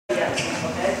guys,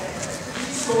 okay?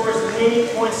 Score as many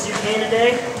points as you can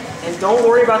today, and don't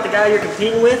worry about the guy you're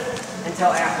competing with until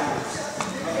afterwards.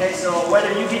 Okay, so whether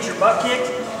you get your butt kicked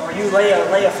or you lay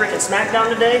a freaking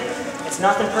smackdown today, it's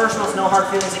nothing personal, it's no hard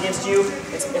feelings against you.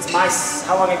 It's my,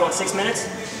 how long are you going, 6 minutes?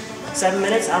 7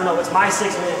 minutes? I don't know, it's my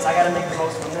 6 minutes. I gotta make the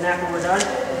most of them. Then after we're done,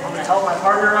 I'm gonna help my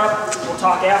partner up. We'll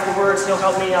talk afterwards, he'll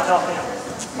help me, I'll help him.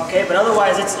 Okay, but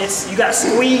otherwise you gotta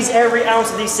squeeze every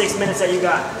ounce of these 6 minutes that you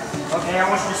got. Okay, I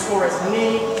want you to score as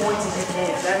many points as you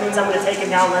can. If that means I'm gonna take him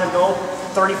down, let him go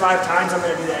 35 times, I'm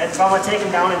gonna do that. If I'm gonna take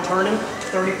him down and turn him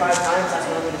 35 times, that's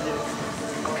what I'm gonna do.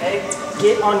 Okay?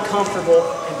 Get uncomfortable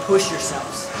and push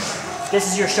yourselves. This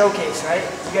is your showcase, right?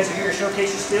 You guys are here to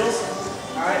showcase your skills?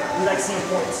 Alright? We like seeing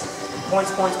points.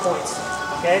 Points, points, points.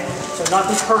 Okay? So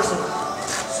nothing personal.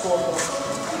 Score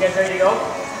points. You guys ready to go?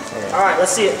 Alright,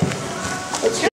 let's see it.